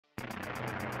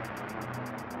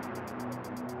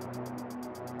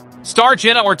Star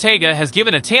Jenna Ortega has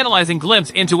given a tantalizing glimpse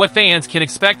into what fans can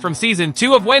expect from Season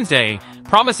 2 of Wednesday,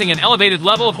 promising an elevated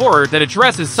level of horror that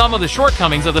addresses some of the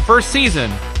shortcomings of the first season.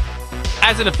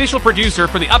 As an official producer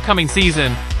for the upcoming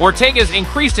season, Ortega's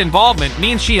increased involvement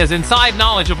means she has inside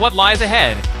knowledge of what lies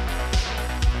ahead.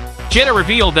 Jenna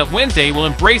revealed that Wednesday will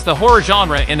embrace the horror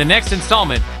genre in the next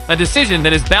installment, a decision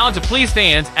that is bound to please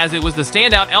fans as it was the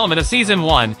standout element of Season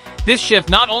 1. This shift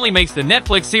not only makes the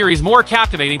Netflix series more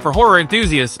captivating for horror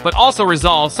enthusiasts but also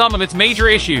resolves some of its major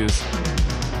issues.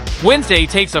 Wednesday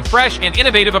takes a fresh and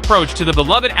innovative approach to the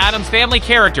beloved Addams Family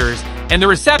characters, and the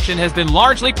reception has been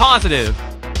largely positive.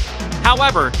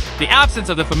 However, the absence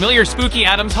of the familiar spooky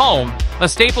Addams home, a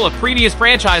staple of previous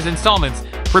franchise installments,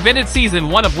 prevented Season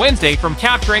 1 of Wednesday from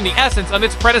capturing the essence of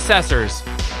its predecessors.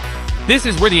 This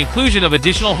is where the inclusion of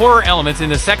additional horror elements in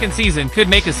the second season could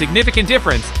make a significant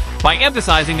difference, by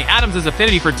emphasizing the Addams'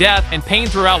 affinity for death and pain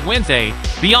throughout Wednesday.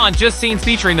 Beyond just scenes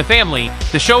featuring the family,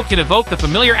 the show can evoke the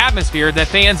familiar atmosphere that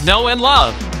fans know and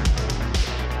love.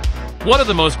 One of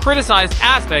the most criticized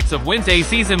aspects of Wednesday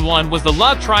Season 1 was the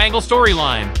love triangle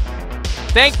storyline.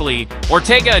 Thankfully,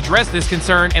 Ortega addressed this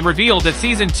concern and revealed that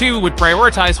Season 2 would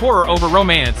prioritize horror over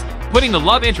romance, putting the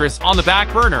love interest on the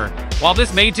back burner. While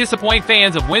this may disappoint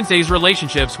fans of Wednesday's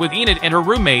relationships with Enid and her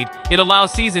roommate, it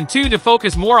allows Season 2 to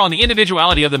focus more on the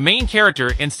individuality of the main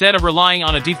character instead of relying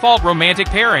on a default romantic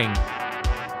pairing.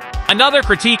 Another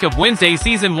critique of Wednesday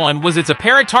Season 1 was its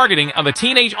apparent targeting of a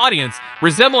teenage audience,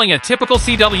 resembling a typical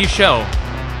CW show.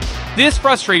 This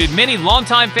frustrated many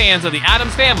longtime fans of the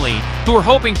Addams Family, who were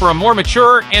hoping for a more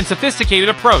mature and sophisticated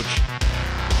approach.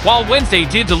 While Wednesday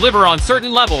did deliver on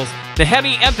certain levels, the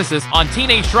heavy emphasis on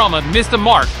teenage drama missed the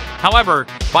mark. However,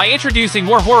 by introducing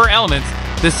more horror elements,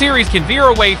 the series can veer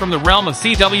away from the realm of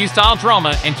CW-style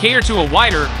drama and cater to a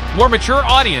wider, more mature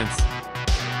audience.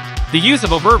 The use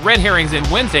of overt red herrings in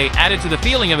Wednesday added to the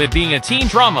feeling of it being a teen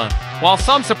drama, while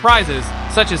some surprises,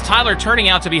 such as Tyler turning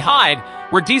out to be Hyde,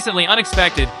 were decently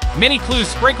unexpected. Many clues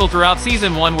sprinkled throughout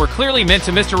Season 1 were clearly meant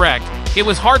to misdirect. It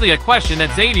was hardly a question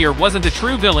that Xavier wasn't the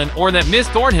true villain or that Miss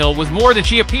Thornhill was more than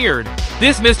she appeared.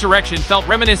 This misdirection felt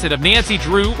reminiscent of Nancy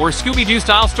Drew or Scooby-Doo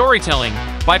style storytelling,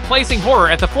 by placing horror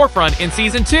at the forefront in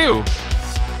Season 2.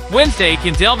 Wednesday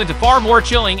can delve into far more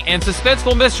chilling and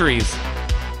suspenseful mysteries.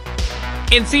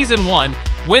 In Season 1,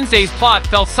 Wednesday's plot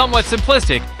felt somewhat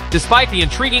simplistic, despite the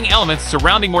intriguing elements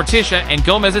surrounding Morticia and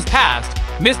Gomez's past,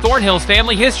 Miss Thornhill's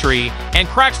family history, and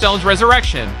Crackstone's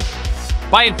resurrection.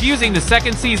 By infusing the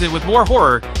second season with more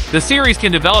horror, the series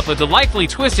can develop a delightfully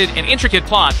twisted and intricate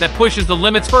plot that pushes the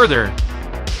limits further.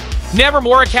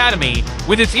 Nevermore Academy,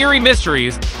 with its eerie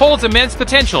mysteries, holds immense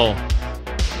potential.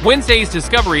 Wednesday's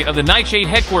discovery of the Nightshade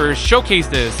headquarters showcased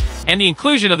this, and the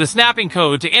inclusion of the snapping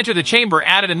code to enter the chamber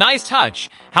added a nice touch.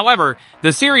 However,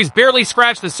 the series barely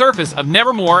scratched the surface of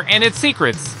Nevermore and its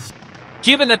secrets.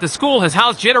 Given that the school has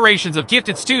housed generations of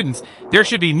gifted students, there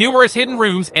should be numerous hidden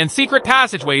rooms and secret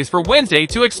passageways for Wednesday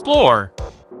to explore.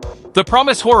 The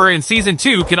promised horror in Season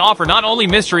 2 can offer not only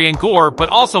mystery and gore but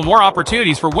also more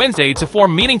opportunities for Wednesday to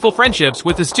form meaningful friendships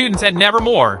with the students at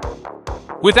Nevermore.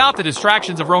 Without the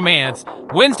distractions of romance,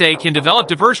 Wednesday can develop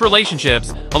diverse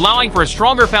relationships, allowing for a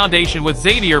stronger foundation with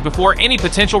Xavier before any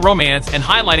potential romance and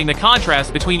highlighting the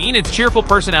contrast between Enid's cheerful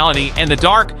personality and the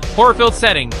dark, horror-filled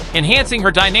setting, enhancing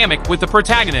her dynamic with the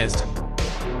protagonist.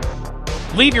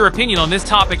 Leave your opinion on this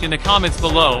topic in the comments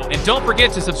below, and don't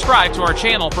forget to subscribe to our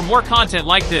channel for more content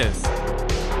like this.